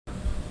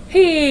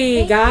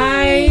Hey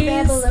guys!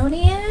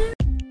 Babylonian!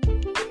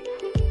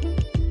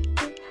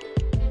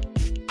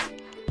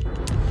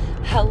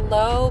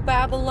 Hello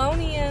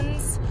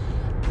Babylonians!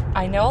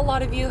 I know a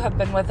lot of you have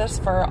been with us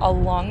for a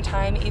long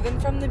time,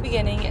 even from the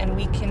beginning, and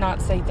we cannot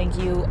say thank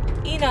you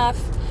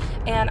enough.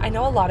 And I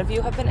know a lot of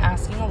you have been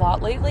asking a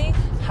lot lately,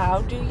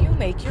 how do you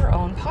make your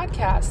own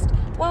podcast?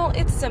 Well,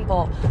 it's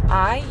simple.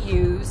 I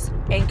use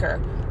Anchor.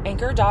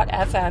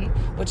 Anchor.fm,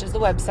 which is the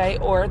website,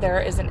 or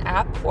there is an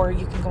app, or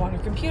you can go on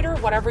your computer,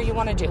 whatever you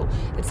want to do.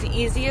 It's the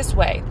easiest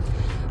way.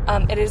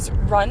 It is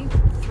run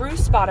through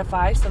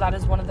Spotify, so that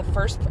is one of the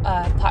first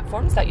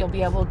platforms that you'll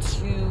be able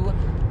to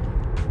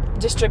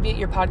distribute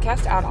your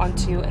podcast out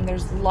onto, and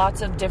there's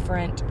lots of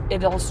different,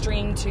 it'll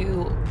stream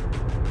to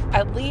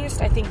at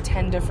least, I think,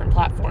 10 different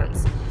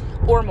platforms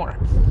or more.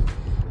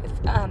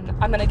 I'm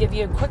going to give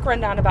you a quick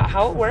rundown about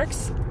how it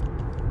works.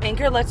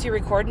 Anchor lets you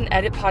record and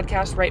edit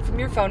podcasts right from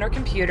your phone or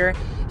computer,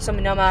 so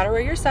no matter where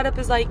your setup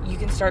is like, you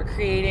can start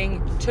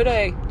creating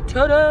today,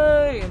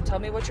 and tell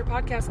me what your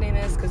podcast name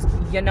is, because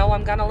you know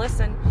I'm going to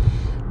listen.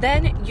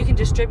 Then you can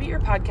distribute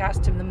your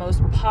podcast to the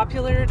most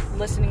popular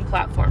listening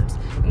platforms,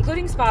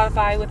 including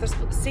Spotify, with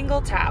a single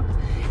tap.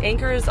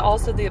 Anchor is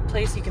also the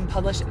place you can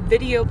publish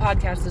video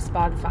podcasts to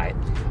Spotify.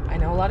 I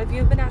know a lot of you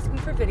have been asking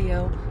for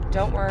video.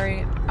 Don't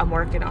worry, I'm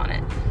working on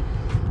it.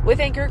 With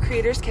Anchor,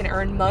 creators can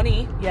earn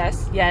money,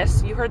 yes,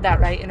 you heard that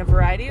right, in a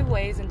variety of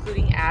ways,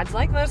 including ads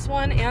like this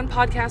one and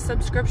podcast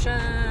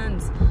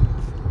subscriptions.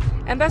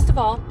 And best of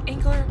all,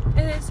 Anchor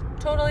is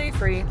totally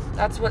free.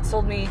 That's what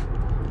sold me,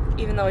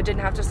 even though it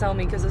didn't have to sell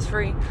me because it's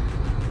free.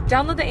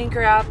 Download the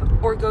Anchor app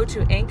or go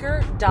to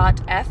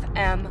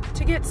anchor.fm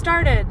to get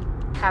started.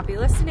 Happy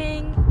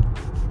listening.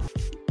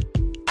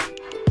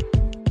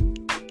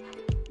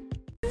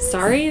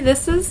 Sorry,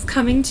 this is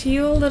coming to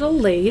you a little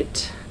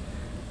late.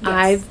 Yes.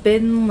 I've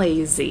been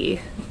lazy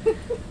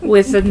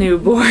with a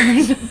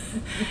newborn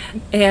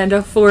and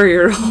a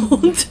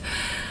 4-year-old,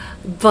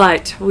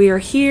 but we are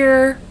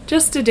here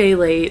just a day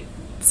late,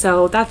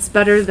 so that's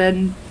better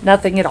than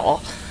nothing at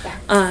all.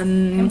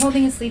 I'm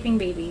holding a sleeping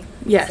baby.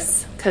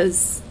 Yes,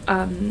 because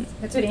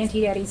that's what Auntie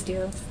Daddies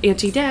do.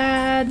 Auntie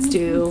Dads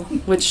do,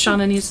 which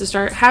Shauna needs to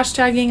start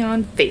hashtagging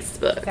on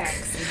Facebook.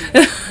 Facts.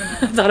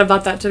 I thought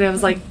about that today. I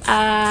was like,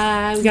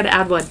 we got to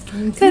add one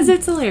because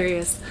it's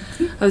hilarious.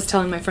 I was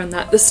telling my friend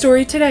that the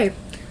story today.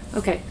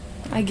 Okay,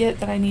 I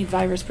get that I need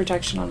virus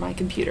protection on my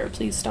computer.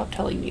 Please stop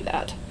telling me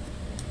that.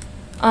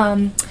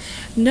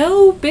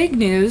 No big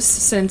news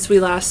since we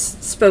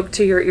last spoke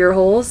to your ear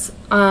holes.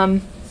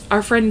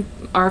 Our friend,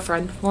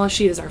 well,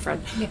 she is our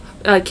friend,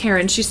 yeah.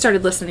 Karen, she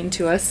started listening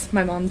to us.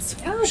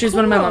 She's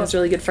one of my mom's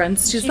really good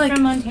friends. She's like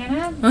from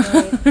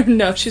Montana?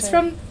 No, she's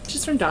from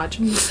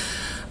Dodge.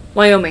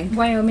 Wyoming.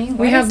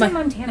 We have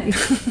Montana.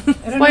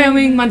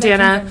 Wyoming,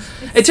 Montana.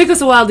 It took us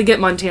a while to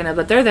get Montana,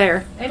 but they're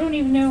there. I don't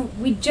even know.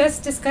 We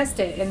just discussed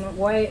it, and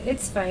why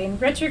it's fine.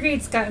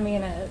 Retrograde's got me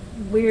in a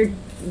weird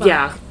funk.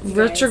 Yeah,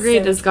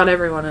 retrograde has got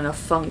everyone in a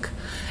funk.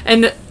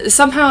 And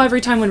somehow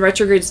every time when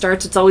retrograde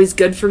starts, it's always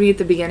good for me at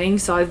the beginning,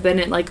 so I've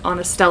been on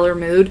a stellar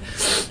mood.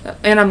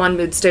 And I'm on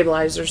mood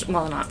stabilizers.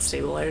 Well, not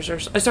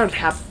stabilizers. I started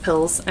half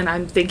pills, and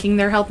I'm thinking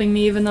they're helping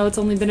me, even though it's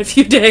only been a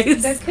few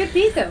days. That could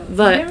be, though.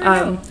 But, you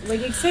never know.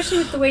 Especially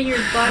with the way your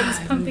body's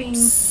pumping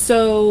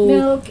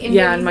milk.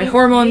 And my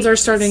hormones are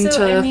starting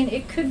to... I mean,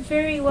 it could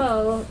very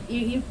well...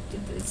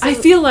 I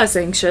feel less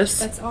anxious.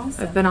 That's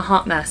awesome. I've been a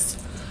hot mess.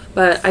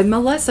 But I'm a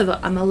less of a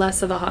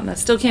hot mess.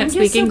 Still can't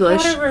speak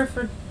English. I'm just so proud of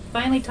her for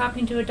finally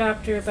talking to a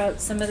doctor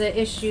about some of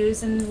the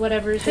issues and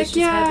whatever that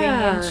she's having,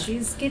 and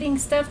she's getting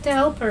stuff to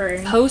help her.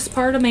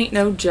 Postpartum ain't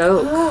no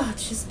joke. Oh,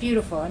 it's just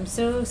beautiful. I'm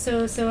so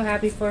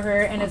happy for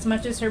her, and as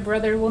much as her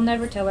brother will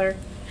never tell her,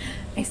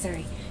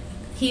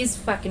 he's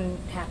fucking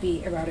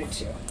happy about it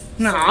too.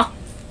 Nah.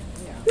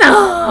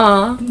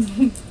 No.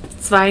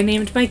 That's why I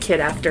named my kid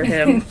after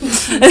him.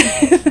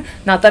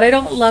 Not that I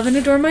don't love and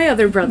adore my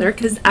other brother,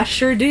 because I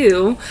sure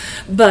do.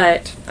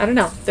 But, I don't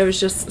know. There was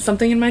just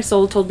something in my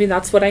soul told me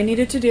that's what I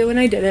needed to do, and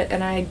I did it,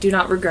 and I do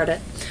not regret it.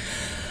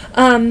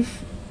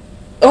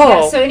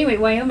 Yeah, so anyway,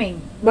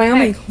 Wyoming.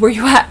 Wyoming, where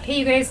you at? Hey,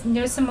 you guys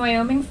know some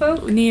Wyoming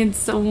folk? We need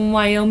some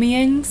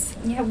Wyomingings.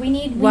 Yeah, we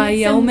need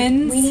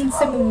Wyomans. We need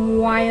some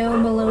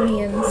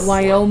Wyomalonians.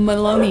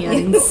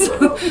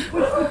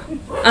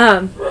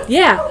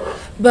 Yeah.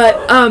 But,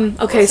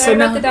 okay, Sorry so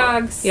now... about the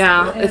dogs.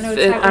 Yeah,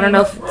 I don't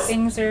know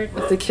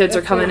if the kids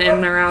are coming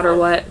in or out or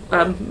what.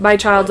 My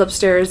child's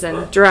upstairs,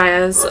 and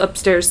Jariah's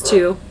upstairs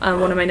too.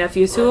 One of my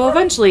nephews who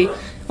eventually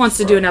wants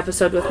to do an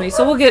episode with me,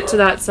 so we'll get to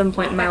that at some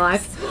point in my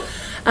life.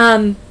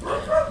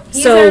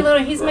 He's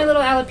my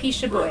little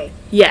alopecia boy.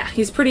 Yeah,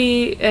 he's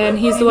pretty, and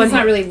he's the one... He's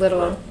not really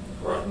little.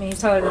 I mean, he's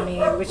taller than me,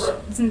 which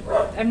isn't...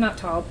 I'm not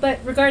tall. But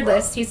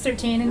regardless, he's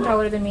 13 and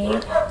taller than me.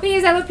 But he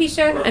has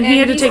alopecia, and he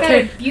had to take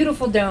care... He's got a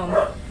beautiful dome.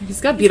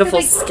 He's got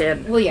beautiful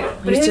skin. Well, yeah.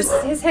 But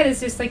his head is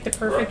just like the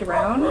perfect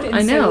round. And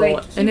I know.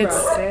 So, and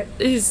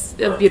he's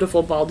a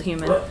beautiful bald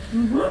human.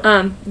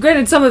 Mm-hmm.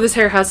 Granted, some of his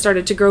hair has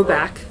started to grow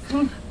back.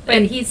 But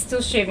And he's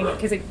still shaving it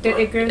because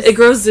it grows. it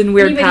grows in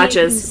weird anybody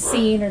patches. who's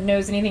seen or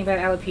knows anything about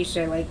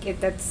alopecia, like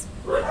that's.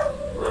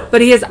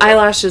 But he has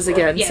eyelashes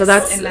again, Yes, so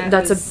and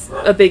that's was-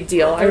 a big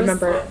deal. I that was-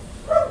 remember.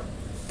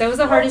 That was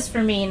the hardest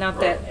for me. Not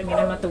that I'm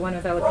not the one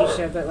with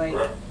alopecia, but like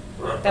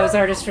that was the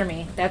hardest for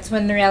me. That's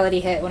when the reality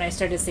hit when I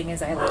started seeing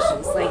his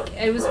eyelashes. Like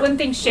it was one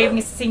thing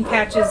shaving, seeing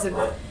patches of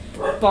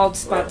bald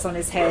spots on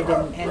his head,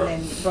 and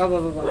then blah blah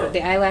blah blah. But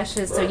the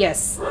eyelashes. So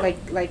yes,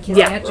 like his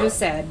aunt just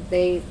said,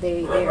 they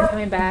are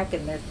coming back,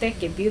 and they're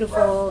thick and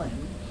beautiful,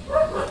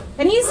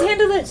 and he's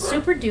handled it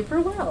super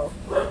duper well.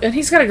 And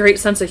he's got a great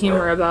sense of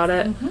humor about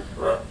it.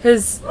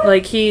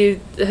 He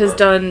has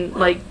done,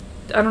 like,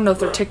 I don't know if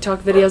they're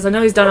TikTok videos. I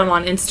know he's done them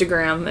on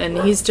Instagram, and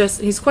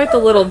he's quite the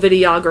little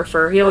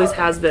videographer. He always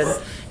has been.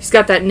 He's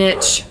got that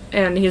niche,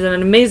 and he's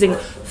an amazing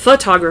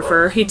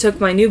photographer. He took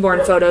my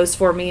newborn photos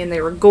for me, and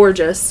they were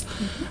gorgeous.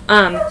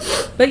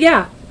 But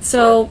yeah,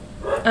 so,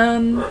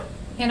 And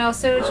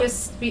also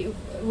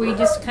we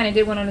just kind of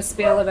did one on a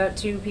spiel about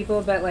two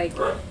people, but like,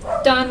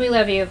 Dawn, we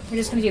love you. We're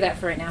just going to do that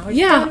for right now.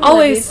 Yeah, Dawn, we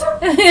always.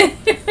 love you.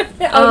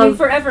 I mean,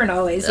 forever and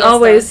always. Yes,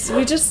 always.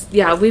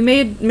 Dawn. We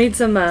made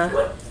some,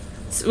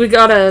 we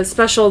got a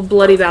special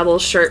Bloody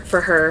Babbles shirt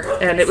for her,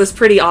 and it was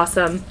pretty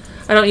awesome.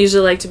 I don't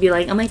usually like to be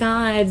like, oh my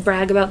god,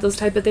 brag about those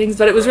type of things,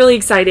 but it was really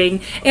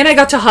exciting, and I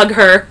got to hug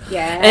her.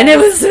 Yeah. And it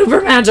was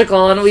super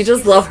magical, and we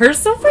just love her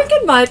so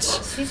freaking much.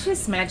 She's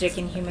just magic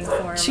in human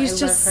form.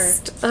 She's I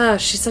love her.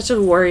 she's such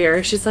a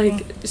warrior. She's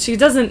like, she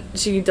doesn't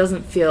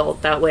feel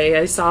that way.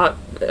 I saw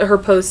her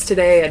post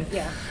today, and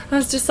Yeah. I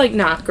was just like,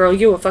 nah, girl,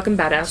 you a fucking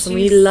badass, and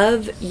we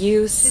love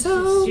you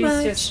so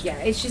much.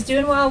 She's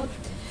doing well.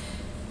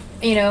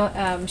 You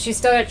know, she's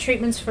still at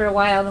treatments for a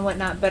while and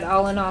whatnot, but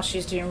all in all,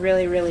 she's doing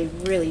really, really,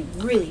 really,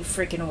 really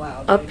freaking well.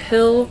 Dude.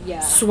 Uphill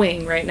Yeah.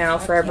 swing right now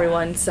for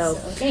everyone. So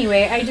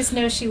anyway, I just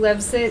know she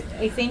loves it.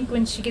 I think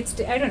when she gets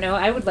to, I don't know,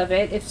 I would love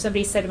it if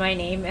somebody said my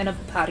name in a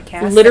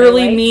podcast.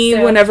 literally that I like, me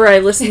so. whenever I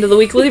listen to the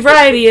Weekly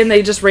Variety and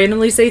they just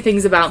randomly say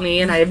things about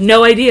me and I have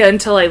no idea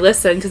until I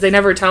listen because they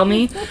never tell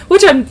me,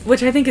 which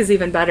I think is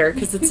even better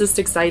because it's just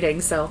exciting.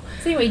 So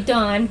anyway,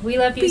 Dawn, we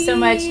love you so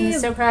much and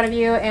so proud of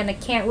you, and I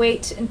can't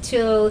wait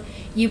until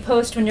you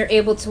post when you're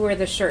able to wear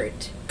the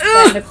shirt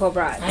that Nicole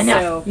brought. I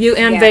know. So, You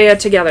and yeah. Vea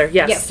together.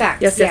 Yes. Yeah,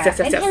 facts. Yes.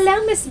 And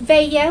hello, Miss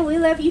Vea. We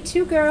love you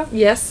too, girl.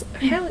 Yes.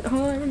 Hell,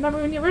 I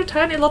remember when you were a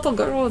tiny little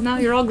girl and now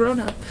you're all grown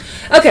up.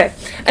 Okay.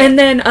 And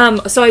then,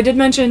 so I did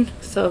mention,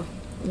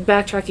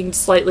 backtracking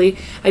slightly,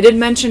 I did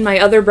mention my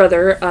other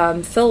brother,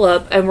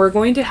 Philip, and we're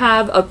going to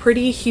have a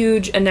pretty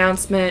huge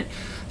announcement.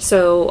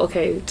 So,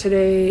 okay,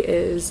 today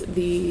is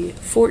the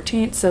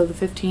 14th, so the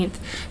 15th.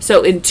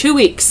 So in 2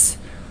 weeks,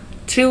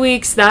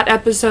 that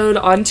episode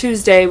on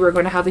Tuesday, we're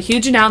going to have a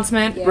huge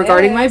announcement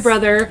regarding my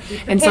brother,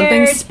 and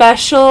something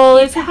special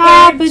is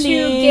happening. To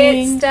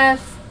get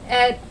stuff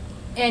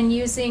and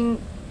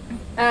using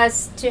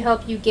us to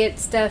help you get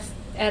stuff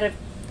at a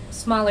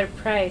smaller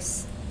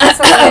price. That's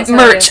all I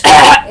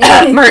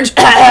tell you. Merch.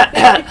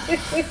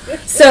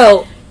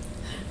 So,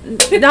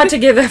 not to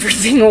give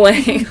everything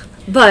away,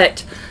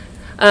 but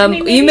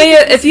you may,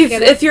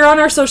 if you're on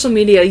our social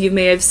media, you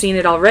may have seen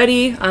it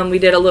already. We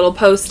did a little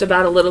post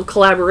about a little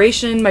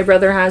collaboration. My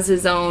brother has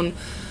his own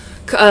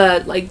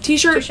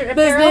t-shirt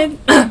business.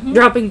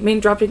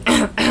 dropping.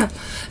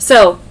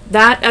 So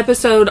that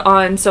episode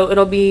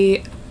it'll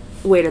be.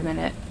 Wait a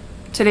minute.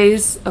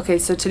 Today's the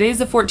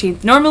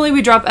 14th. Normally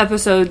we drop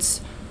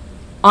episodes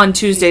on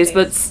Tuesdays.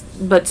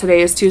 but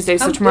today is Tuesday,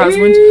 so tomorrow's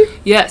Wednesday.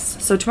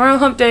 Yes, so tomorrow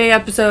Hump Day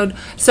episode.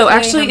 So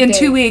actually in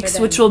 2 weeks,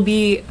 which will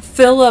be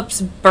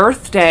Philip's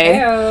birthday.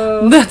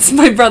 Hey-o. That's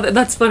my brother.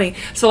 That's funny.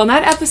 So on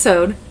that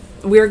episode,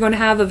 we're going to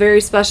have a very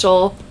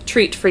special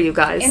treat for you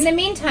guys. In the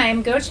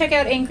meantime, go check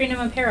out Angry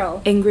Gnome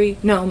Apparel. Angry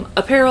Gnome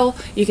Apparel.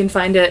 You can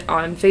find it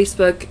on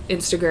Facebook,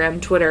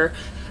 Instagram, Twitter.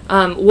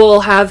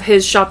 We'll have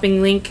his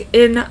shopping link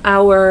in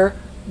our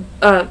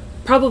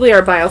probably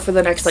our bio for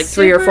the next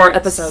 3 or 4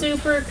 episodes.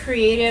 Super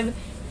creative,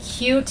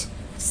 cute,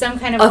 some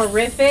kind of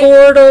horrific,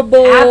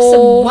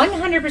 affordable,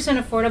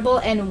 100%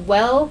 affordable, and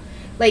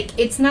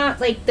it's not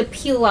like the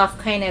peel off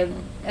kind of.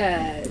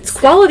 It's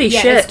quality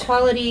shit. It's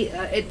quality.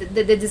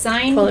 The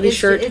design. Quality is,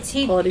 shirt.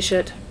 Quality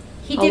shit.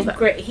 He did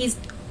great.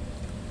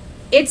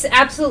 It's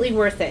absolutely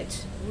worth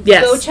it.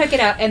 Yes. Go check it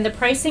out, and the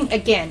pricing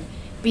again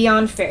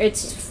beyond fair.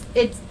 It's.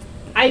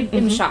 I've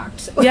been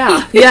shocked.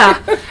 Yeah.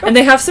 And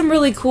they have some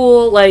really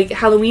cool,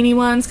 Halloween-y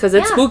ones, because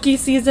it's spooky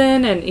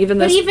season, and even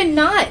this... But even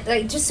not.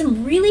 Just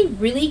some really,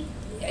 really...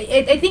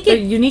 I think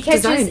it unique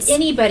catches designs.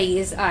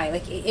 Anybody's eye.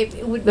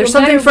 There's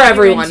something for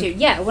everyone.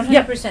 Yeah, 100%.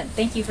 Yep.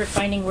 Thank you for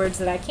finding words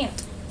that I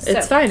can't.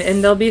 It's fine,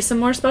 and there'll be some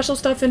more special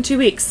stuff in 2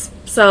 weeks.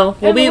 So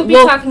we'll be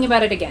talking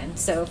about it again.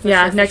 So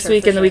next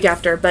week and the week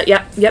after. But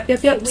yep.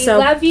 We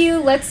love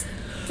you.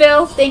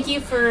 Phil, thank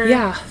you for...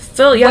 Yeah.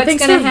 Phil,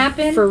 thanks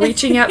for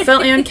reaching out.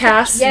 Phil and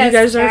Cass, yes, you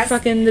guys are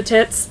fucking the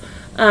tits.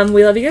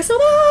 We love you guys so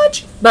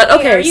much. But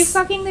okay. Hey, are you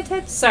fucking the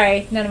tits?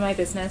 Sorry, none of my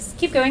business.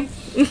 Keep going.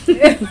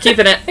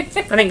 Keeping it.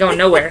 That ain't going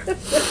nowhere.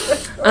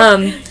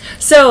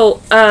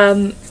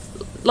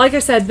 Like I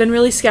said, been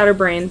really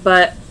scatterbrained,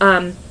 but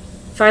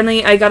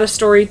finally, I got a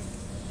story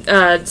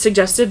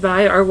suggested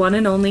by our one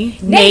and only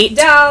Nate.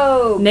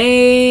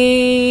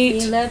 Nate.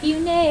 We love you,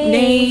 Nate.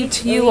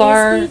 Nate, you yes,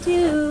 are we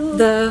do.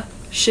 the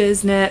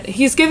shiznit.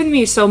 He's given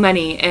me so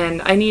many,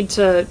 and I need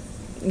to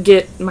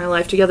get my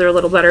life together a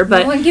little better.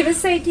 But no one give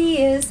us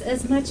ideas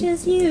as much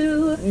as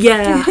you.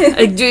 yeah,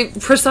 I do,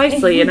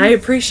 precisely, and I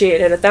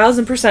appreciate it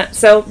 1,000%.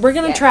 So we're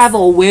gonna Yes.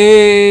 travel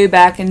way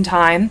back in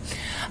time.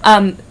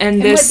 And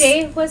this what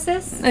day was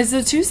this? is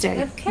a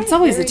Tuesday. Okay, It's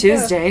always there a we go.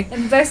 Tuesday.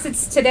 Unless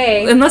it's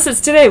today. Unless it's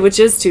today, which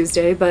is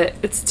Tuesday, but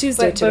it's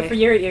Tuesday today. But for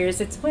your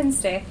ears, it's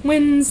Wednesday.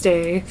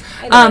 Wednesday.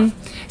 I know.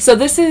 So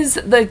this is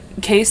the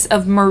case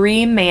of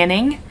Marie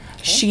Manning.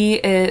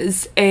 She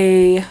was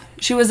a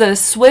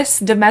Swiss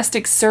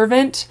domestic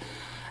servant.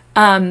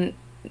 Okay,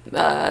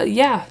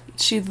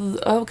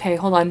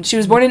 hold on. She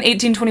was born in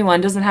 1821.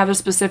 Doesn't have a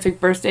specific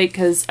birth date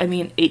because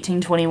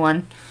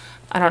 1821.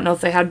 I don't know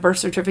if they had birth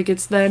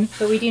certificates then.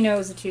 But we do know it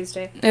was a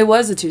Tuesday. It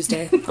was a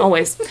Tuesday,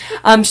 always.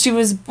 She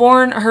was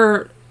born,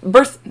 her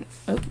birth...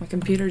 Oh, my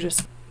computer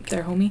just...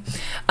 There, homie.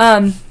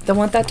 Don't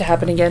want that to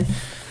happen again.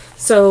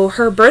 So,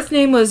 her birth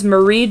name was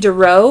Marie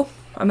Deraux.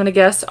 I'm going to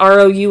guess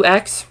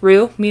R-O-U-X,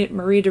 Roux,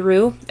 Marie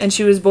Deraux. And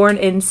she was born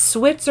in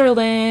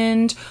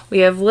Switzerland. We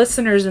have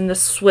listeners in the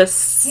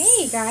Swiss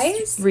Hey,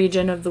 guys.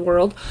 region of the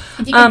world.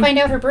 If you can find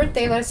out her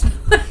birthday, let us know.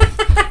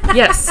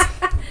 Yes.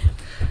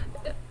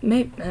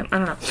 Maybe, I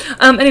don't know.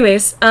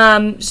 Anyways,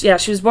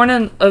 she was born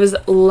in, it was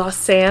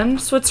Lausanne,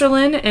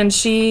 Switzerland, and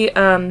she,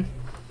 they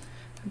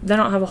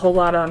don't have a whole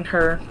lot on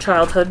her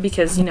childhood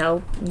because,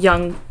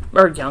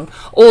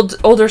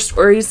 older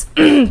stories.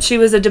 She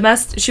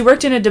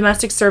worked in a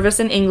domestic service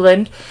in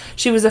England.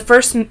 She was the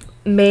first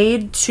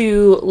maid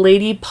to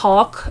Lady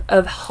Polk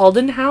of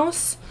Halden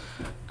House.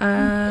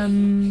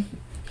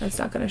 That's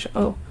not going to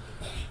show,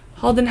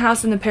 Halden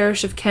House in the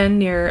parish of Ken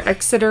near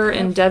Exeter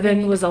in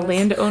Devon, was a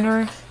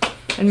landowner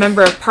and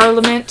member of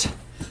Parliament.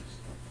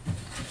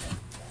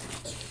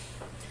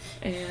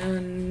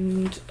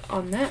 And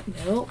on that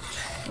note,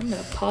 I'm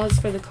going to pause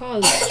for the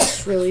cause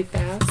just really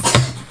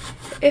fast,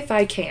 if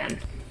I can.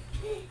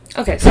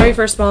 Okay, sorry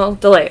for a small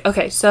delay.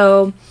 Okay,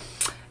 so,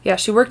 yeah,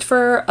 she worked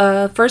for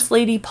First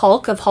Lady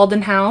Polk of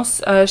Halden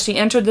House. She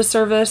entered the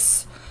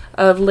service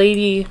of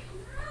Lady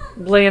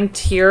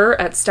Blantyre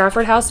at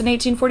Stafford House in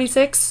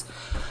 1846.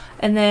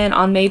 And then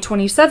on May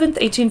 27th,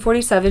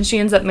 1847, she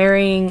ends up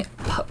marrying...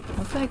 What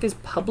the heck is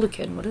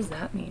publican? What does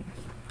that mean?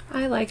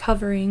 I like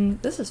hovering.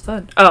 This is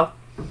fun. Oh.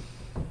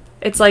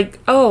 It's like,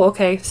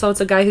 okay, so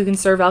it's a guy who can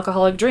serve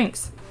alcoholic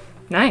drinks.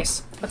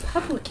 Nice. A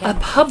publican. A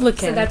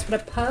publican. So that's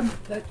what a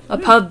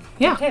pub...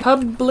 Okay.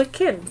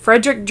 Publican.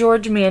 Frederick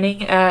George Manning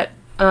they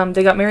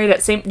got married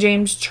at St.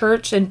 James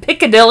Church in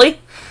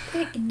Piccadilly.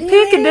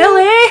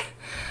 Piccadilly!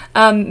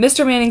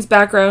 Mr. Manning's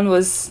background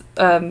was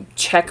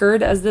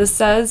checkered, as this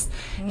says.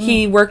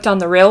 He worked on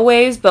the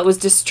railways, but was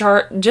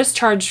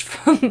discharged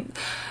from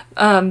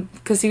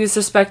because he was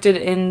suspected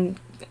in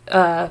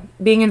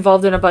being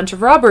involved in a bunch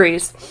of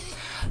robberies.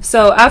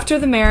 So after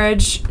the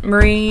marriage,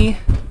 Marie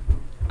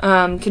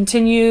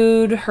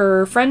continued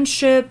her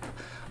friendship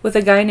with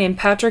a guy named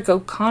Patrick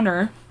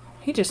O'Connor.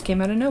 He just came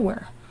out of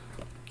nowhere.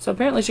 So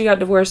apparently she got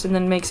divorced and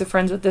then makes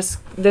friends with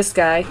this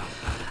guy.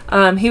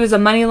 He was a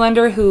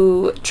moneylender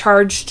who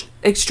charged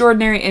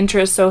extraordinary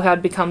interest, so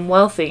had become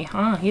wealthy.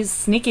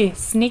 He's a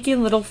sneaky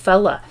little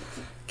fella.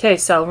 Okay,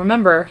 so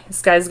remember,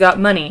 this guy's got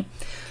money.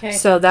 Okay.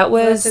 So that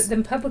was... Well,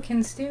 them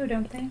publicans do,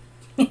 don't they?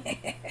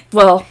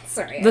 Well,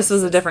 sorry, this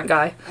was a different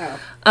guy.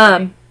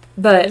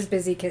 But I was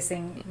busy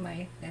kissing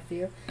my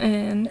nephew.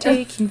 And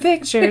taking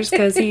pictures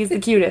because he's the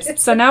cutest.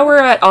 So now we're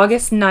at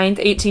August 9th,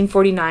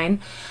 1849.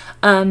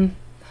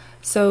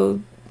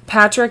 So...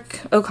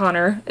 Patrick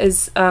O'Connor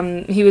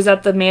he was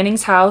at the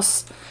Manning's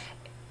house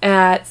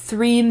at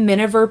 3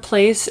 Miniver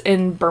Place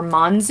in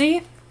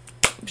Bermondsey.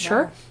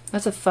 Sure, wow.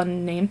 That's a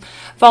fun name.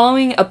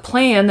 Following a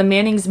plan, the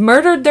Mannings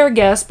murdered their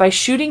guest by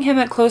shooting him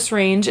at close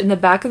range in the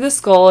back of the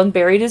skull and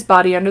buried his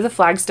body under the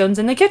flagstones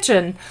in the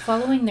kitchen.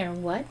 Following their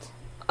what?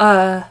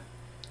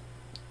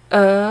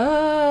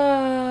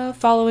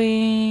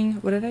 Following...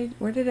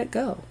 Where did it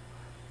go?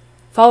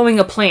 Following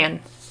a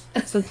plan.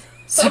 Okay, so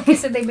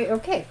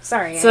okay,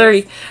 sorry.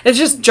 Sorry, it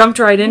just jumped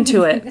right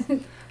into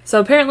it. So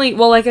apparently,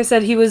 well, like I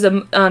said, he was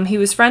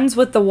friends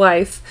with the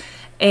wife,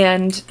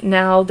 and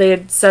now they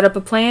had set up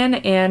a plan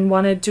and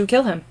wanted to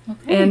kill him,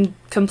 and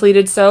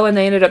completed so, and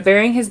they ended up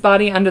burying his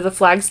body under the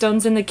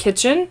flagstones in the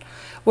kitchen,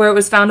 where it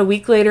was found a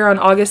week later on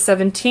August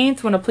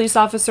 17th when a police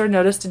officer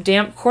noticed a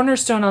damp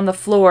cornerstone on the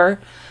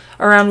floor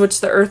around which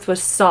the earth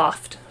was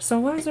soft. So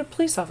why was there a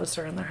police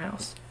officer in their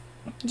house?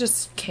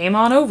 Just came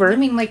on over. I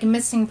mean, like a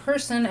missing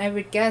person, I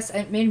would guess.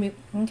 It made me...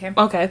 Okay.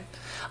 Okay.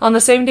 On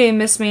the same day,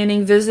 Miss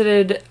Manning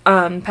visited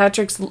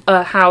Patrick's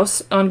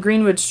house on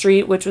Greenwood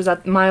Street, which was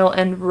at Mile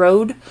End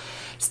Road,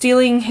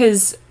 stealing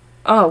his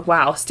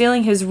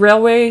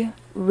railway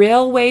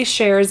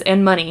shares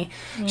and money.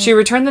 She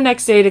returned the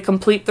next day to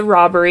complete the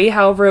robbery.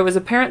 However, it was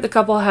apparent the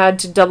couple had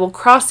to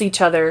double-cross each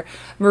other.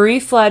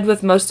 Marie fled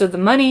with most of the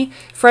money.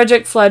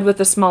 Frederick fled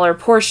with a smaller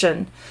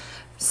portion.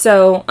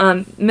 So,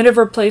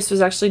 Miniver Place was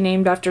actually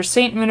named after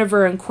St.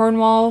 Miniver in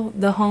Cornwall,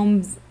 the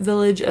home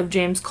village of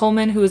James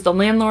Coleman, who was the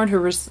landlord who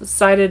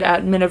resided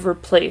at Miniver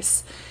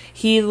Place.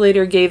 He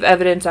later gave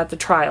evidence at the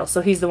trial,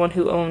 so he's the one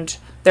who owned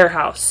their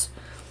house.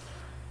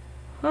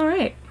 All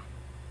right.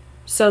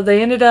 So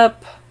they ended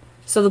up...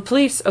 So the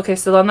police... Okay,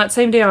 so on that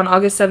same day, on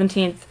August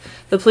 17th,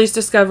 the police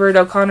discovered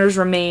O'Connor's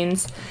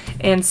remains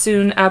and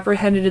soon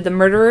apprehended the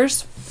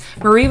murderers.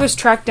 Marie was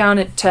tracked down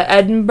to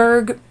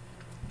Edinburgh.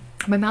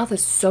 My mouth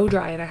is so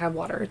dry and I have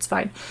water. It's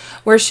fine.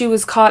 Where she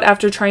was caught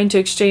after trying to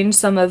exchange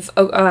some of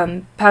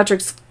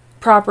Patrick's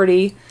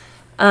property.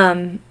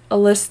 A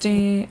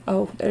listing...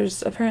 Oh,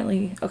 there's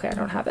apparently... Okay, I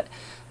don't have it.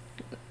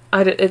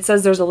 It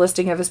says there's a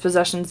listing of his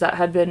possessions that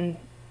had been...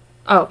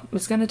 Oh,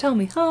 it's going to tell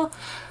me.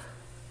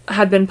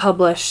 Had been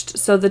published.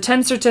 So the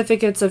 10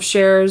 certificates of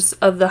shares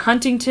of the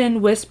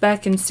Huntington,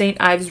 Wisbech, and St.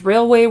 Ives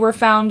Railway were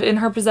found in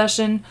her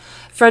possession.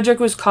 Frederick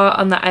was caught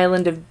on the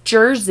island of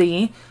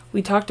Jersey.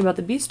 We talked about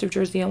the Beast of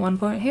Jersey at one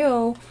point.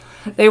 Hey-o.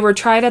 They were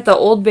tried at the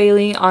Old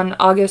Bailey on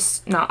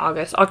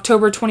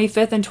October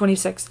 25th and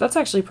 26th. That's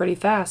actually pretty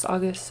fast.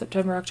 August,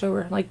 September,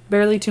 October. Like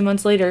barely 2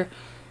 months later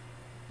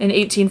in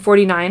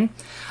 1849.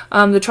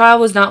 The trial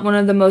was not one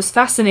of the most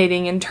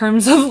fascinating in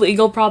terms of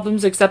legal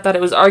problems, except that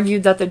it was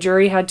argued that the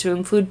jury had to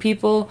include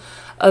people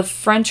of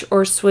French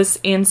or Swiss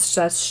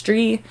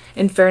ancestry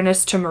in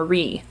fairness to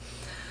Marie.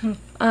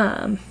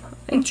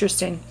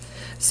 Interesting.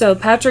 So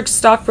Patrick's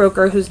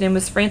stockbroker, whose name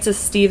was Francis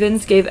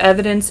Stevens, gave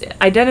evidence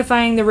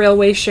identifying the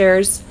railway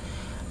shares.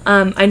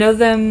 I know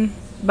them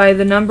by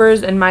the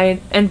numbers and by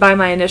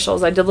my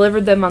initials. I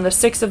delivered them on the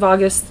 6th of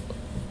August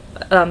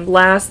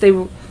last.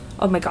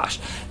 Oh my gosh.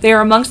 They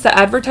are amongst the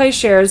advertised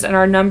shares and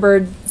are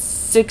numbered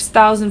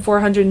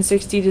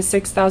 6,460 to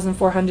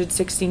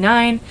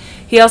 6,469.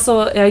 He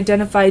also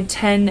identified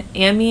 10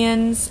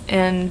 Amiens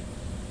and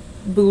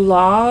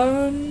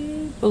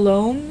Boulogne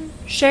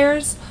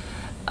shares,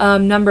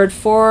 numbered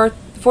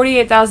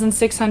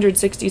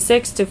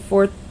 48,666 to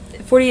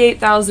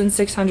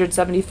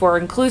 48,674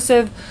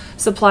 inclusive,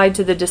 supplied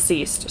to the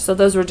deceased. So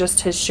those were just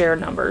his share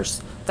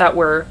numbers that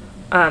were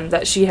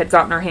that she had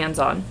gotten her hands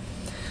on.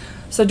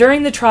 So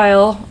during the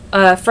trial,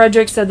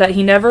 Frederick said that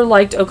he never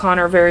liked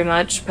O'Connor very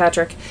much,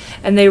 Patrick,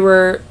 and they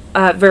were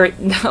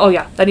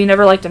that he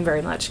never liked him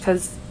very much,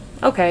 because,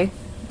 okay,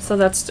 so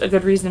that's a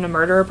good reason to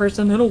murder a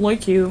person. I don't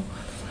like you.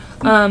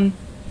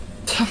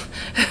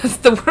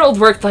 If the world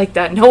worked like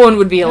that, no one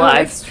would be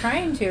alive. No, it's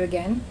trying to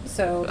again,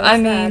 so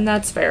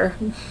that's fair.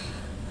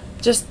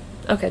 Just,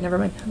 okay, never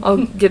mind.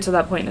 I'll get to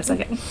that point in a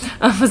second.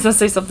 I was going to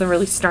say something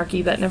really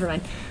snarky, but never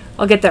mind.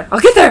 I'll get there.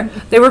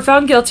 They were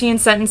found guilty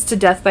and sentenced to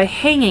death by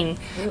hanging.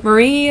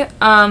 Marie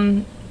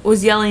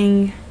was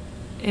yelling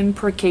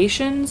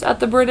imprecations at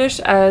the British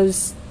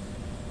as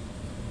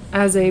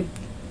a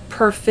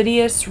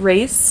perfidious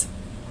race.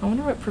 I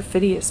wonder what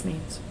perfidious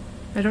means.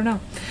 I don't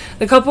know.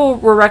 The couple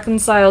were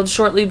reconciled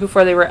shortly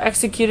before they were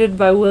executed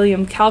by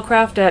William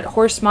Calcraft at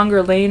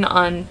Horsemonger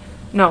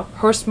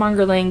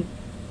Lane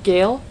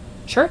Gaol.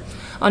 Sure.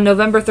 On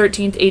November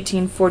 13th,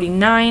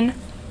 1849.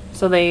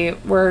 So they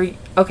were,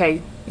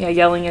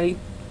 yelling at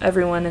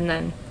everyone, and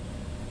then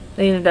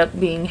they ended up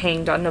being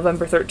hanged on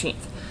November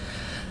 13th.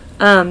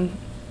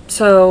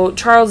 So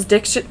Charles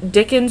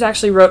Dickens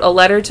actually wrote a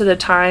letter to the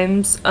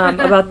Times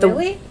about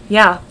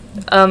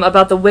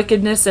about the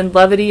wickedness and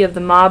levity of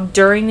the mob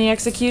during the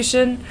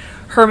execution.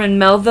 Herman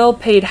Melville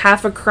paid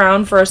half a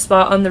crown for a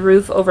spot on the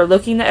roof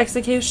overlooking the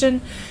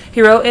execution.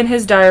 He wrote in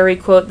his diary,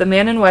 quote, "The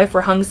man and wife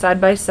were hung side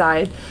by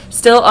side,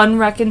 still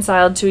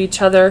unreconciled to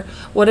each other.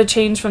 What a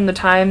change from the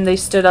time they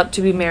stood up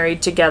to be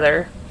married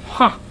together."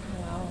 Huh.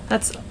 Wow.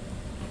 That's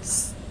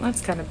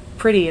kind of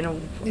pretty in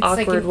an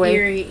awkward way.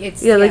 Eerie,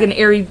 like an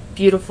eerie,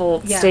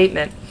 beautiful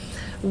statement.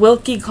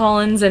 Wilkie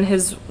Collins, in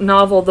his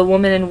novel The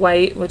Woman in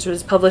White, which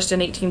was published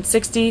in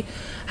 1860,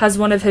 has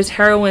one of his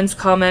heroines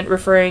comment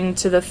referring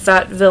to the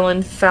fat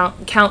villain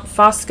Count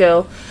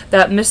Fosco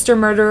that Mr.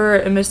 Murderer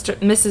and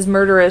Mrs.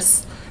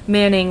 Murderess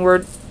Manning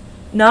were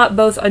not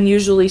both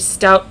unusually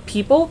stout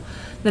people.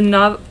 The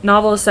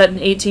novel is set in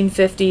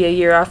 1850, a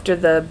year after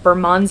the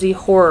Bermondsey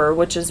Horror,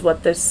 which is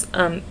what this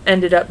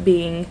ended up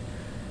being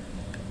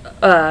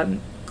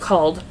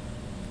called.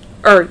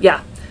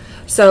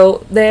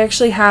 So they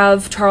actually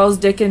have Charles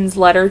Dickens'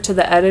 letter to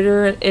the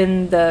editor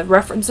in the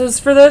references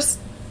for this.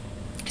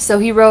 So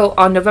he wrote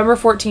on November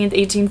 14th,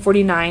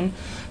 1849,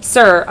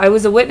 "Sir, I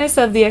was a witness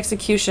of the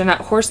execution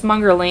at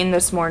Horsemonger Lane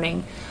this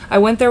morning. I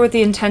went there with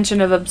the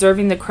intention of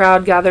observing the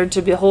crowd gathered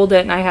to behold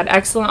it, and I had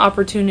excellent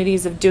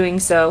opportunities of doing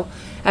so,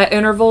 at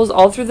intervals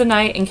all through the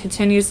night and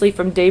continuously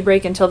from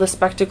daybreak until the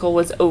spectacle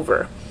was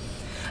over.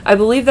 I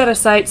believe that a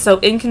sight so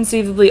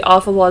inconceivably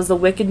awful as the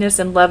wickedness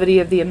and levity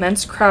of the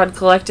immense crowd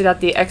collected at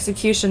the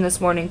execution this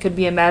morning could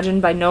be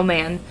imagined by no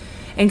man,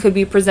 and could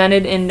be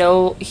presented in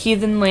no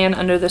heathen land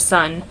under the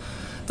sun.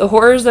 The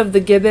horrors of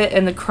the gibbet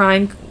and the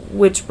crime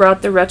which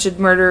brought the wretched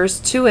murderers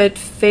to it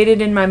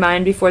faded in my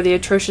mind before the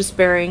atrocious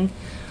bearing,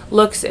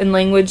 looks, and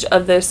language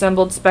of the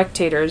assembled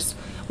spectators.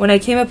 When I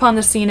came upon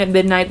the scene at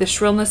midnight, the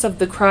shrillness of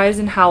the cries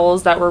and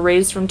howls that were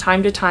raised from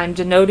time to time,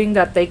 denoting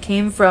that they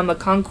came from a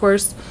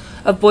concourse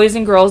of boys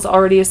and girls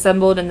already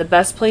assembled in the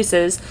best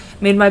places,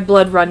 made my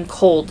blood run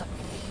cold.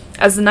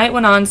 As the night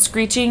went on,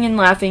 screeching and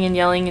laughing and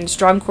yelling in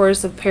strong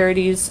chorus of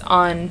parodies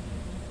on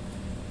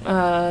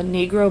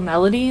Negro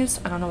melodies.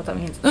 I don't know what that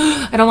means.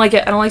 I don't like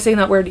it. I don't like saying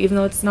that word, even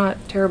though it's not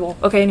terrible.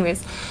 Okay,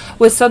 anyways.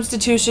 With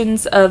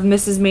substitutions of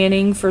Mrs.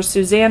 Manning for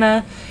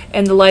Susanna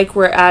and the like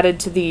were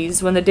added to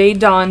these. When the day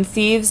dawned,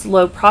 thieves,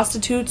 low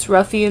prostitutes,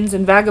 ruffians,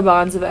 and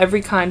vagabonds of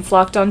every kind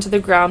flocked onto the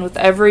ground with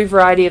every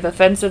variety of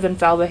offensive and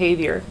foul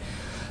behavior.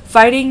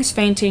 Fightings,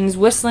 faintings,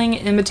 whistling,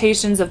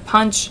 imitations of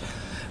punch,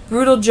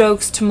 brutal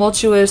jokes,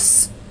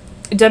 tumultuous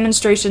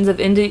demonstrations of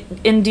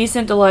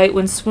indecent delight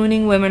when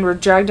swooning women were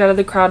dragged out of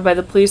the crowd by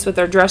the police with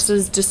their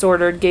dresses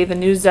disordered gave a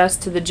new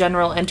zest to the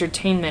general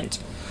entertainment.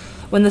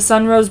 When the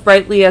sun rose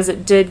brightly as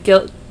it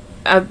did,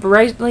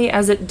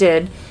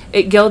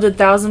 it gilded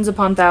thousands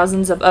upon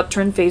thousands of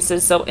upturned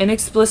faces so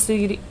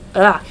inexpressibly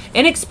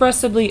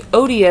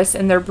odious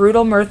in their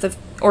brutal mirth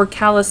or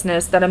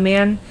callousness that a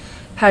man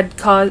had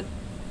cause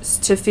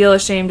to feel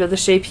ashamed of the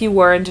shape he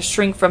wore and to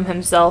shrink from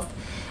himself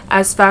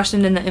as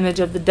fashioned in the image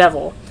of the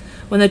devil.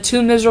 When the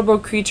two miserable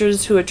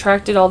creatures who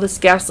attracted all this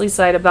ghastly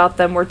sight about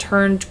them were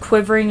turned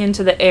quivering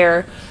into the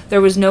air,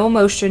 there was no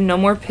emotion, no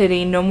more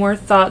pity, no more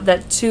thought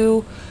that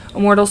two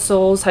immortal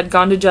souls had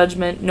gone to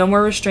judgment, no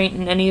more restraint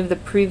in any of the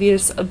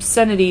previous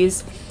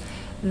obscenities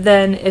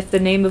than if the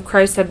name of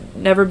Christ had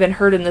never been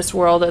heard in this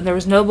world, and there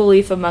was no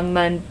belief among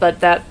men but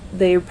that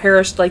they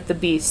perished like the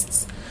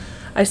beasts.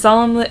 I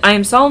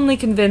am solemnly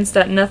convinced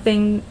that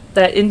nothing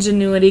that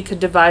ingenuity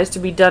could devise to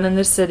be done in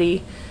this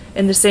city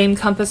in the same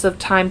compass of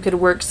time could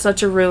work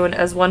such a ruin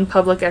as one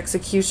public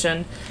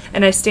execution,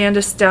 and I stand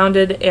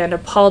astounded and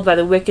appalled by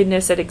the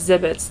wickedness it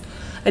exhibits.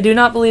 I do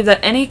not believe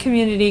that any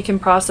community can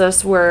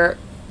process where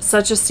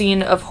such a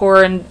scene of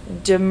horror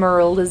and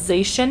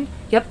demoralization,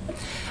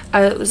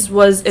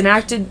 was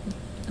enacted,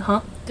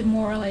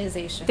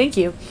 Demoralization. Thank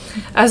you.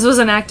 As was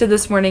enacted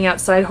this morning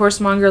outside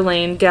Horsemonger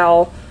Lane,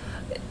 Gaol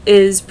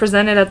is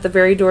presented at the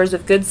very doors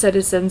of good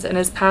citizens and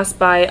is passed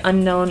by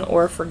unknown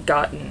or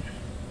forgotten.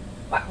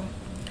 Wow.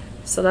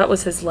 So that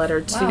was his letter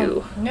to...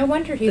 Wow. No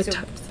wonder he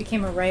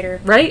became a writer.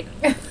 Right?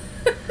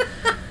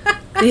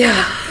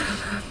 Yeah.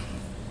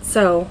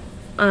 So,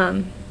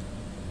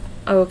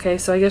 okay,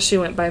 so I guess she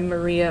went by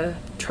Maria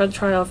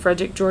Trial,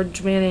 Frederick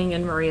George Manning,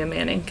 and Maria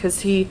Manning, because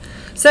he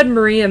said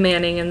Maria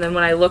Manning, and then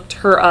when I looked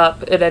her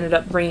up, it ended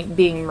up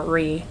being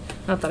Marie.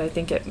 Not that I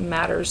think it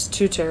matters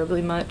too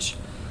terribly much,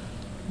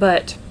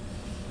 but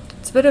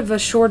it's a bit of a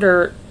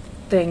shorter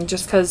thing,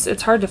 just because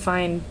it's hard to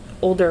find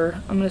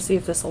older... I'm going to see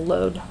if this will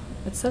load.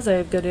 It says I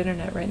have good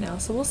internet right now,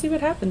 so we'll see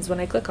what happens when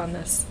I click on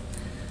this.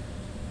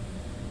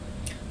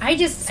 I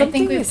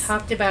think we've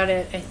talked about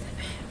it,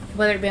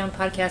 whether it be on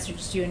podcast or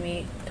just you and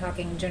me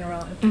talking in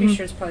general. I'm pretty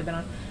sure it's probably been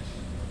on.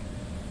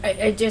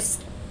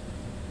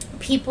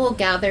 People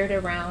gathered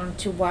around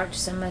to watch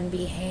someone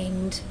be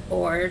hanged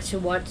or to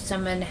watch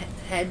someone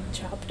head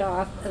chopped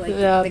off, like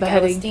the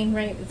Galestine,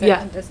 right?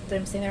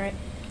 I'm saying that right?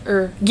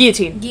 Or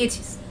guillotine.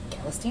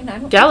 Galestine? I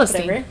don't know.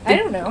 Galestine. I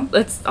don't know.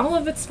 All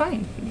of it's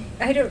fine.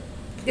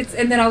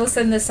 And then all of a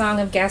sudden the song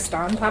of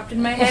Gaston popped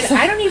in my head.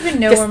 I don't even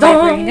know where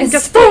my brain is.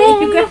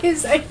 Gaston, you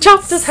guys,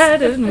 chopped his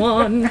head in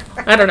one.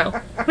 I don't know.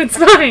 It's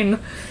fine.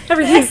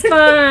 Everything's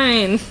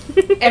fine.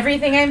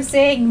 Everything I'm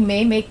saying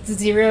may make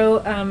zero,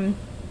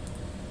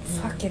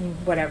 fucking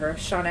whatever,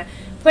 Shauna.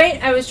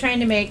 Point I was trying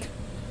to make,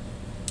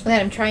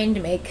 that I'm trying to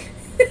make.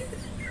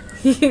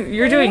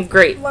 You're doing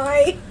great. Oh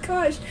my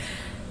gosh.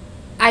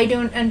 I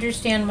don't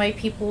understand why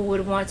people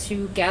would want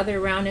to gather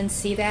around and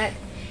see that.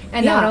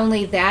 And not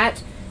only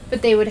that,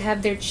 but they would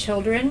have their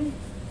children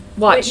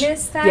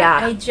witness that.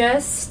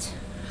 Yeah.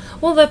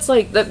 Well, that's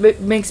like, that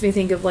makes me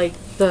think of like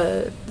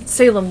the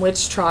Salem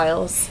witch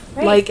trials.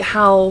 Right. Like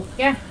how...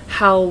 Yeah.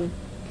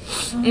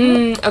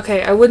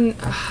 Okay, I wouldn't...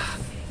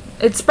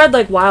 It spread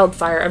like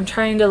wildfire. I'm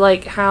trying to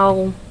like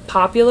how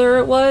popular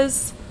it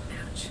was.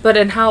 But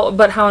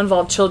how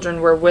involved children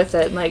were with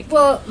it, like.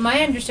 Well, my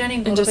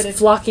understanding and just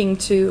flocking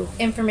to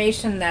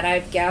information that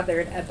I've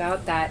gathered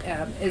about that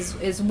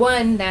is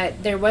one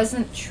that there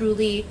wasn't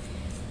truly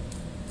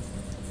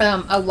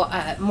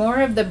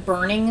more of the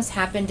burnings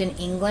happened in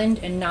England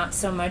and not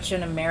so much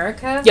in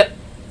America. Yep.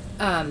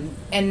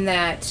 And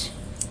that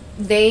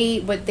the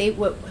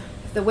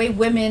way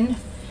women,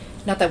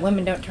 not that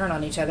women don't turn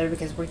on each other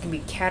because we can be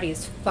catty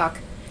as fuck.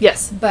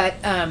 Yes. But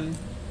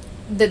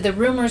the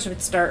rumors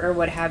would start or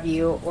what have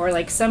you, or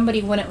like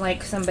somebody wouldn't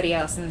like somebody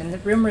else, and then the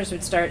rumors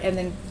would start, and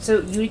then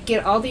so you'd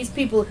get all these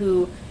people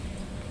who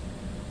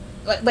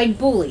like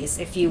bullies,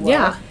 if you will.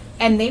 Yeah.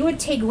 And they would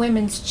take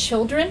women's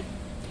children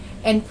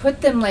and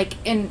put them like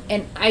in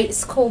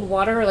ice cold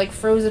water or like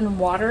frozen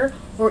water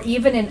or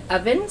even in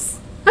ovens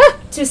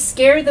to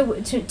scare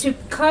to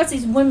cause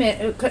these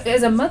women.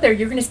 As a mother,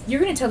 you're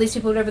gonna tell these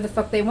people whatever the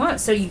fuck they want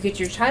so you get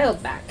your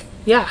child back.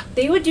 Yeah.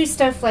 They would do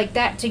stuff like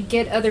that to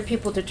get other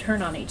people to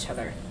turn on each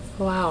other.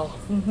 Wow.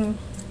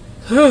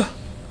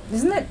 Mm-hmm.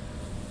 Isn't it?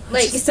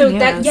 Like, Just so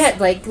bananas. that,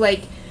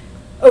 like,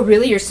 oh,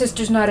 really? Your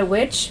sister's not a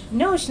witch?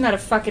 No, she's not a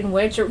fucking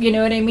witch. Or, you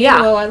know what I mean?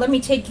 Yeah. Well, let me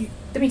take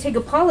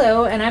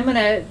Apollo, and I'm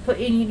gonna put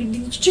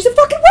in. She's a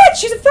fucking witch.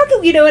 She's a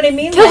fucking. You know what I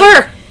mean? Kill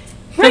like, her.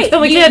 Right.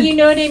 Kill the kid. You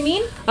know what I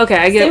mean? Okay,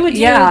 I get. They would do.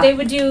 yeah. They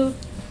would do.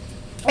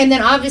 And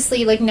then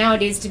obviously, like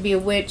nowadays, to be a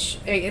witch,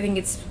 I think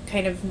it's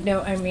kind of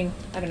no. I mean,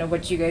 I don't know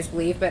what you guys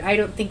believe, but I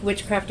don't think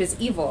witchcraft is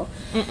evil.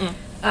 Mm-mm.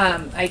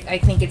 I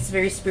think it's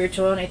very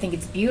spiritual, and I think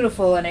it's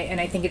beautiful, and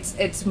I think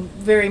it's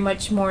very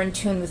much more in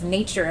tune with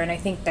nature, and I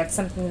think that's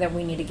something that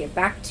we need to get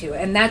back to,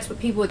 and that's what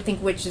people would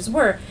think witches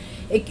were.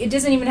 It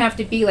doesn't even have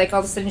to be like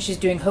all of a sudden she's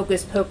doing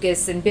hocus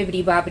pocus and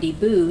bibbity bobbity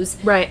boos.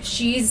 Right.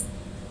 She's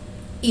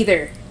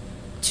either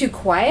too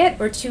quiet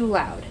or too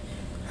loud.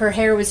 Her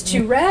hair was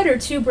too red or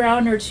too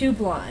brown or too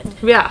blonde.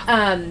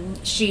 Yeah.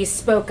 She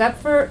spoke up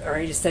for, or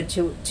I just said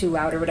too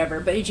loud or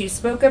whatever, but she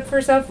spoke up for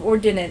herself or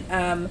didn't.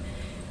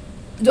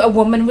 A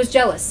woman was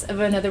jealous of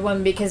another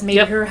woman because maybe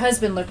Yep. her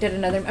husband looked at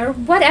another, or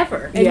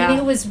whatever. I Yeah. mean,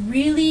 it was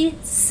really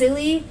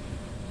silly,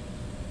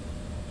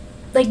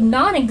 like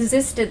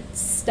non-existent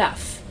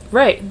stuff,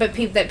 Right. but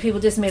that people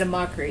just made a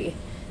mockery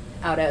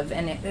out of,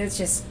 and it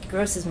just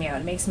grosses me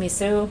out. It makes me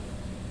so.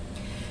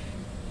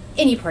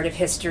 Any part of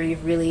history,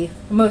 really,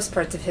 most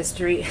parts of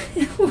history,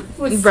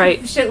 was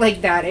Right. shit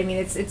like that. I mean,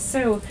 it's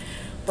so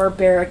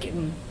barbaric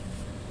and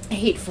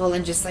hateful,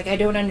 and just like I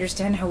don't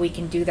understand how we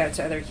can do that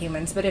to other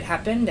humans, but it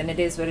happened, and it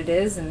is what it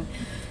is. And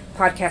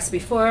podcasts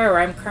before, or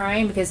I'm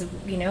crying because of,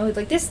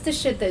 like this is the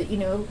shit that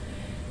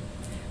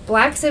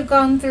blacks have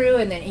gone through,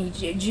 and then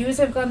Jews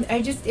have gone.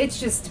 It's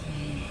just.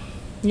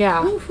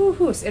 Yeah.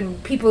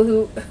 And people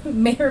who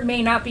may or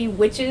may not be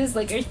witches,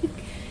 like, are you,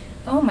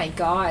 oh my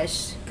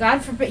gosh, God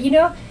forbid,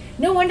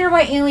 no wonder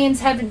why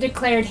aliens haven't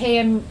declared, hey,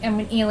 I'm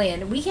an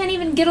alien. We can't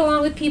even get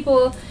along with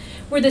people.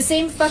 We're the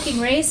same fucking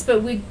race,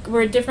 but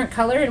we're a different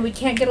color and we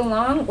can't get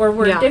along, or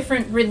we're Yeah. a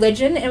different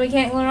religion and we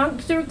can't get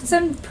along. There's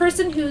some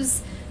person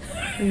who's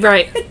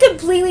Right. a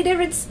completely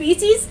different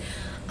species.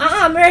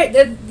 Right,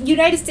 the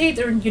United States,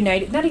 or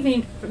not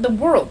even the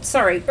world,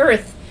 sorry,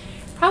 Earth,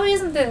 probably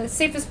isn't the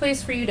safest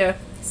place for you to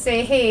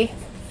say, hey,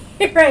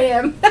 here I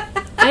am.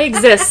 I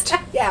exist.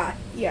 Yeah.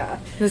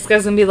 This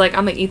guy's gonna be like,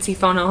 I'm gonna eat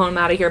phone home, I'm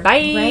out of here.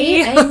 Bye.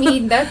 Right? I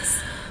mean, that's...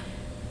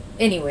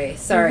 Anyway,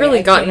 sorry. I've really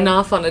I gotten can't-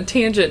 off on a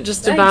tangent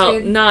just I about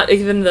did. not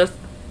even the...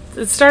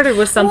 It started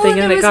with something Well,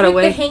 and it it was got with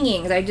away. the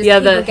hangings. I just Yeah,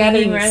 people the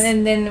gathering hangings. around,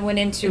 and then went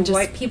into And just-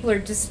 why people are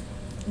just...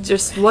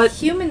 Just what...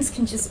 Humans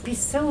can just be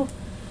so...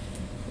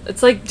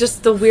 It's like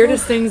just the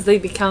weirdest things they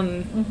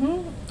become... Mm-hmm.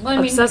 Well, I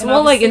mean, Obsessed- and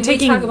well, like, and obviously we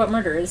taking- talk about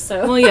murderers,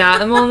 so... Well,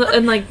 yeah,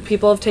 and like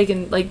people have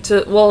taken like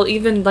to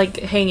even like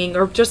hanging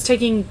or just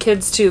taking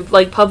kids to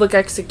like public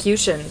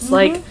executions. Mm-hmm.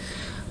 Like,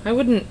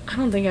 I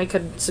don't think I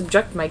could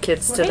subject my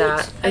kids to Right.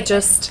 that. I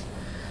just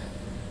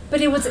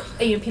But it was,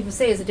 people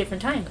say it's a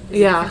different time. It's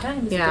Yeah, a different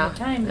time. It's yeah. a different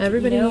time.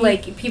 Everybody-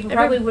 like people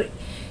probably would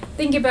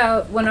think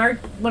about when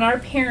our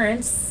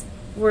parents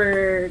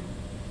were,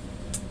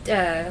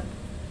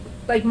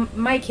 like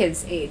my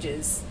kids'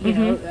 ages. You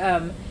Mhm.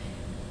 know,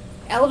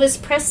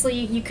 Elvis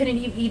Presley,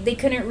 they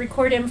couldn't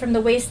record him from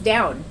the waist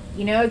down.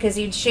 Because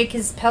he'd shake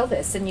his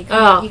pelvis, and you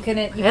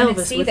couldn't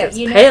Elvis see with that.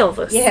 his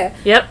pelvis. Yeah.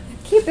 Yep.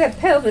 Keep that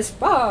pelvis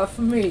far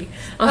from me.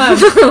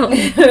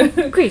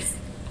 Grease.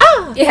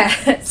 Ah.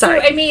 Yeah. Sorry.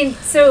 So, I mean,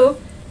 and On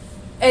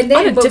a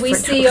then what we different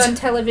see note. on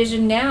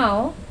television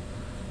now,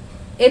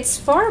 it's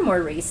far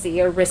more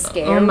racy or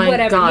risque Oh or my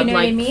whatever. god! You know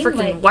like what I mean? freaking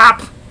Like,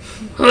 whap.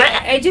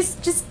 I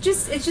just it's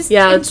just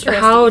Yeah, it's interesting.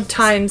 how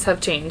times have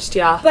changed.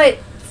 Yeah. But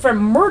from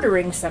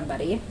murdering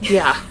somebody,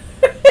 Yeah.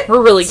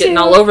 We're really getting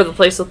all over the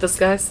place with this,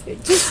 guys.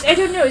 I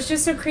don't know. It's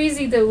just so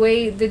crazy the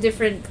way the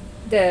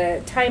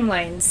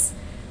timelines.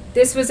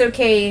 This was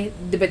okay,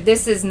 but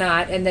this is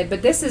not, and then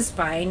but this is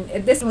fine.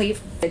 And this leave,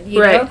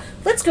 Right.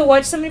 Let's go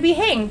watch somebody be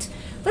hanged.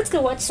 Let's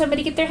go watch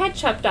somebody get their head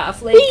chopped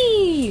off. Like,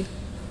 Whee!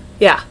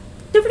 Yeah.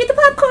 don't forget the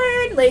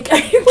popcorn. Like, are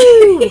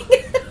you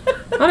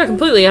kidding? On a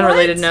completely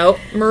unrelated What? note,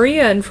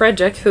 Maria and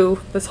Frederick, who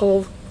this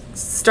whole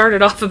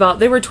started off about,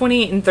 they were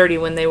 28 and 30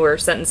 when they were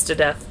sentenced to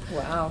death.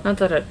 Wow. Not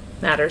that it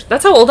matters.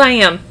 That's how old I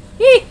am.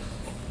 Yee!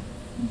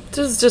 This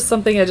is just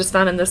something I just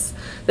found in this.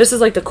 This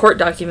is like the court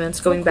documents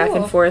going back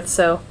cool. and forth,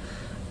 so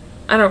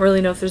I don't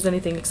really know if there's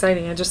anything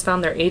exciting. I just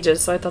found their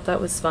ages, so I thought that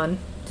was fun.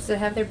 Does it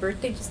have their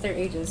birthday? Just their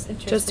ages.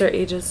 Interesting. Just their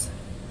ages.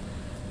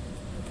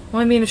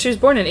 Well, I mean, if she was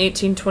born in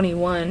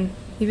 1821,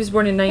 he was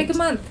born in Pick a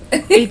month.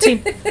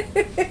 18. Pick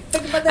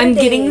a month I'm and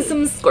a getting day.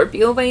 some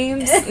Scorpio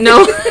vibes.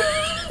 No.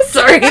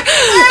 Sorry.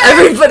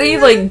 Everybody,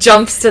 like,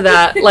 jumps to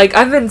that. Like,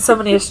 I'm in so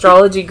many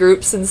astrology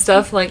groups and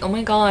stuff. Like, oh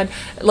my god.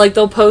 Like,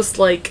 they'll post,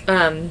 like,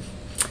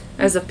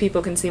 as if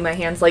people can see my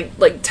hands, like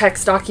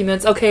text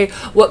documents. Okay,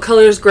 what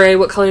color is gray?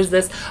 What color is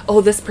this? Oh,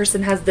 this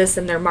person has this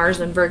in their Mars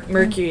and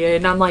Mercury.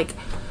 And I'm like,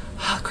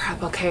 oh, crap.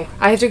 crap. Okay.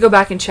 I have to go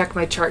back and check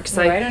my chart. Cause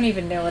I don't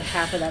even know what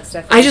half of that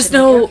stuff is. I just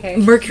know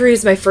Mercury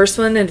is my first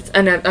one,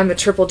 and I'm a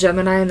triple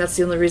Gemini, and that's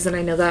the only reason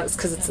I know that is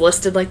because it's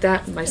listed like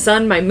that. My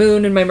sun, my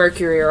moon, and my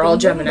Mercury are all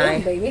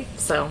Gemini. Baby.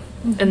 So,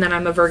 and then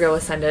I'm a Virgo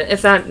ascendant,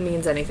 if that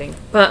means anything.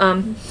 But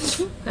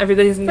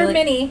everybody's gonna be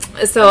many.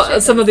 So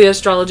some of the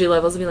astrology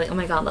levels will be like, oh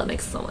my god, that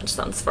makes so much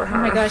sense for her.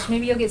 Oh my gosh,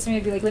 maybe you'll get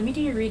somebody to be like, let me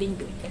do your reading.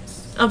 Be like, yes.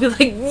 I'll be like,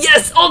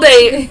 yes, all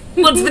day.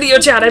 Let's video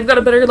chat. I've got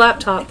a better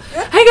laptop.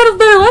 I got a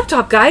better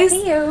laptop, guys.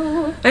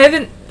 Heyo. I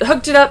haven't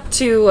hooked it up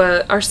to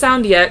our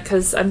sound yet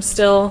because I was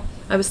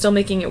still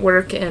making it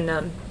work,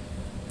 and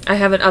I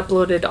haven't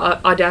uploaded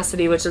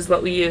Audacity, which is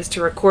what we use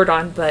to record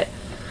on. But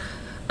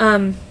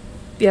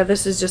yeah,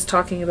 this is just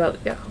talking about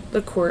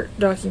the court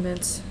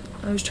documents.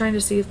 I was trying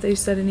to see if they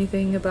said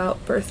anything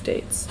about birth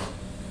dates.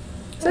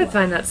 So I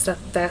find that stuff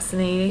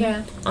fascinating.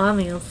 Yeah.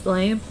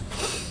 Obviously.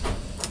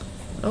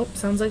 Oh,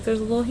 sounds like there's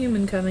a little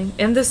human coming.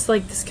 And this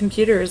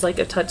computer is like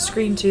a touch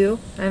screen too.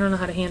 I don't know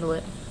how to handle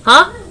it.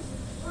 Huh?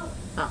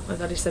 Oh, I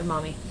thought he said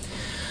mommy.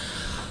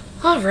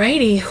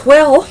 Alrighty.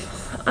 Well,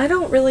 I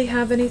don't really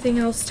have anything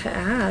else to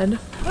add.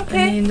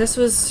 Okay. I mean,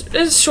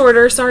 it's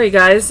shorter. Sorry,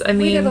 guys. I mean,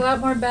 we did a lot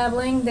more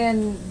babbling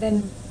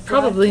than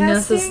probably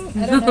necessary.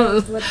 I don't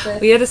know what the...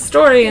 We had a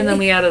story, and then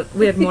we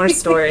had more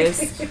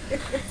stories.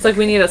 It's like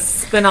we need a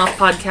spin-off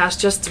podcast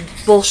just to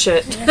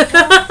bullshit.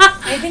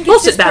 I think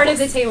it's just part of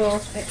the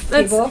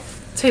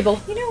table.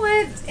 You know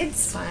what?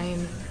 It's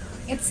fine.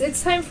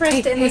 It's time for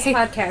us to end this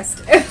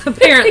podcast.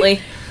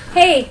 Apparently.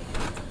 Hey,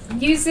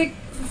 music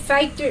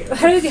fighter.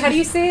 How do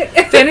you say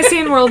it? Fantasy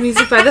and World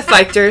Music by the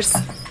Fighters.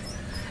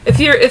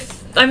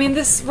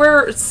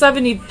 We're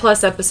 70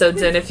 plus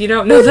episodes in. If you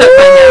don't know that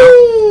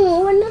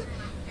by now.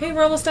 Hey,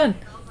 we're almost done.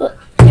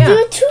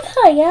 Yeah.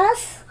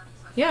 Yes.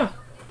 Yeah.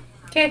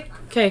 Okay.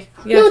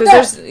 Yeah,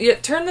 because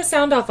turn the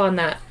sound off on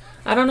that.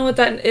 I don't know what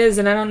that is,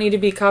 and I don't need to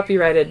be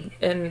copyrighted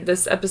in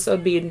this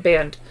episode being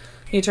banned.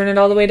 Can you turn it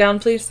all the way down,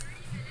 please?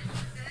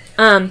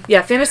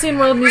 Yeah, Fantasy and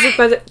World Music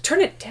by the...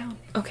 Turn it down.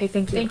 Okay,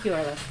 thank you. Thank you,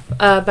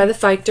 Arla. By the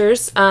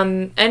Fighters.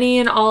 Any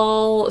and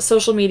all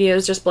social media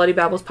is just Bloody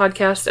Babbles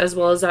Podcast, as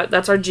well as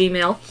that's our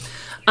Gmail.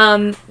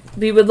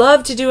 We would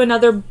love to do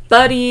another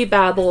Buddy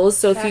Babbles,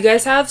 so if you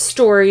guys have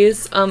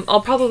stories,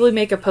 I'll probably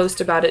make a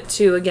post about it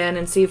too again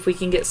and see if we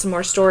can get some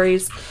more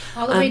stories.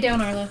 All the way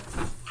down, Arla.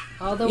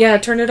 All the way. Yeah,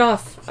 turn it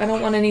off. I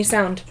don't want any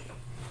sound.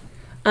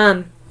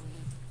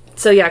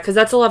 So yeah, because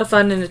that's a lot of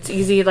fun and it's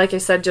easy, like I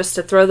said, just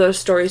to throw those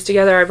stories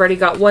together. I've already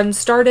got one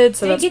started,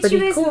 so that's pretty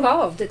cool. It gets you guys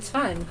involved. It's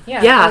fun.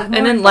 Yeah. Yeah,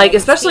 and then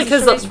especially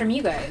because from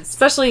you guys.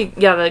 Especially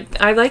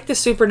I like the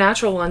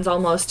supernatural ones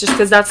almost, just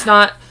because that's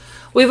not.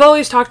 We've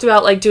always talked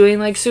about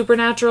doing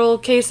supernatural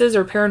cases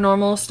or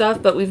paranormal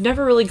stuff, but we've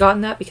never really gotten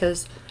that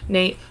because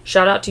Nate,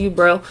 shout out to you,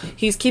 bro.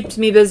 He's keeps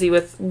me busy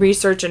with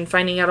research and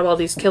finding out about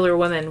these killer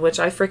women, which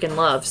I freaking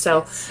love.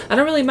 So I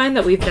don't really mind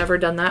that we've never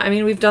done that. I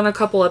mean, we've done a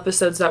couple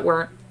episodes that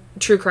weren't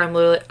true crime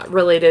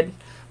related.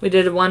 We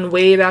did one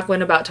way back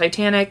when about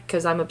Titanic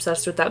because I'm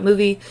obsessed with that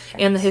movie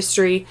and the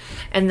history,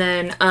 and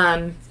then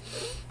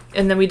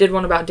we did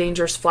one about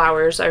dangerous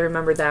flowers. I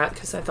remember that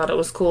because I thought it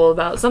was cool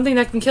about something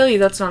that can kill you.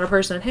 That's not a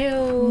person.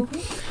 Hey-o.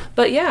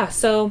 But yeah,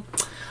 so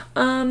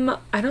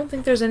I don't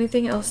think there's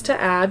anything else to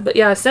add. But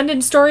yeah, send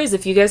in stories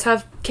if you guys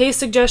have case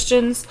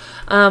suggestions.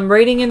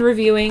 Rating and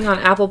reviewing on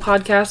Apple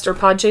Podcast or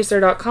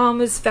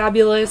podchaser.com is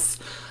fabulous.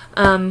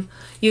 I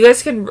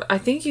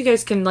think you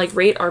guys can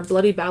rate our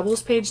Bloody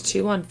Babbles page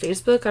too on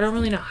Facebook. I don't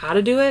really know how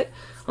to do it.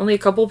 Only a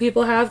couple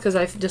people have because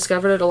I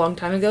discovered it a long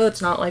time ago.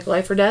 It's not like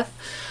life or death.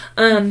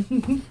 I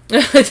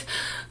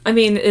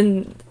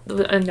mean,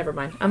 never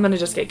mind. I'm gonna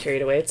just get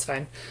carried away. It's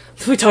fine.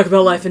 We talk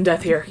about life and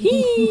death here.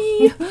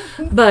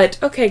 But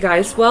okay,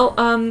 guys. Well,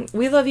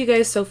 we love you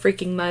guys so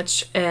freaking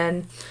much,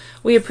 and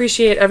we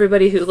appreciate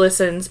everybody who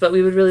listens. But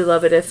we would really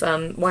love it if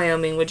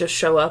Wyoming would just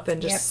show up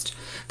and just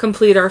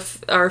complete our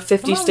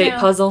 50-state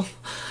puzzle.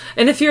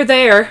 And if you're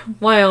there,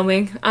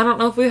 Wyoming, I don't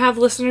know if we have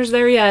listeners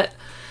there yet,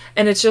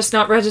 and it's just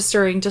not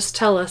registering. Just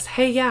tell us,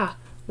 hey, yeah.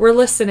 We're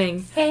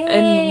listening. Hey,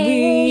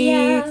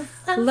 and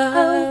we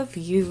love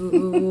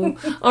you.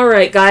 All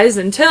right, guys.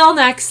 Until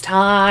next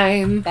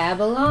time.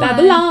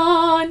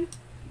 Babylon.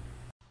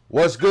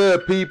 What's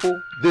good,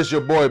 people? This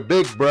your boy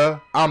Big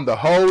Bruh. I'm the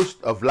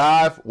host of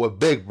Live with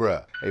Big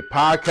Bruh, a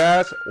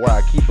podcast where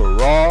I keep it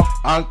raw,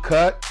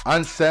 uncut,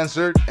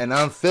 uncensored, and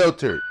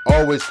unfiltered.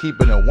 Always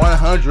keeping it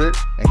 100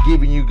 and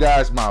giving you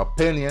guys my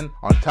opinion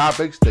on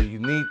topics that you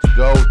need to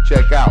go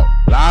check out.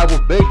 Live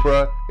with Big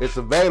Bruh is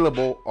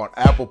available on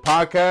Apple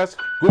Podcasts,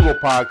 Google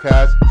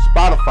Podcasts,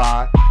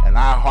 Spotify, and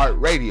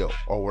iHeartRadio,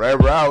 or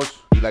wherever else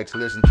you like to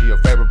listen to your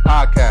favorite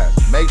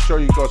podcast. Make sure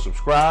you go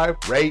subscribe,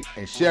 rate,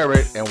 and share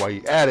it. And while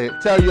you're at it,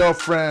 tell your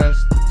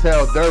friends to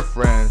tell their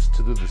friends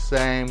to do the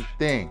same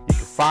thing. You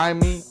can find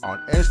me on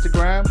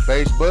Instagram,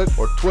 Facebook,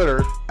 or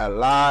Twitter at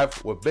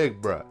Live with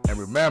Big Bruh. And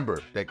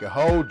remember, they can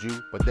hold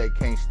you, but they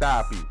can't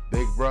stop you.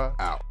 Big Bruh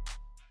out.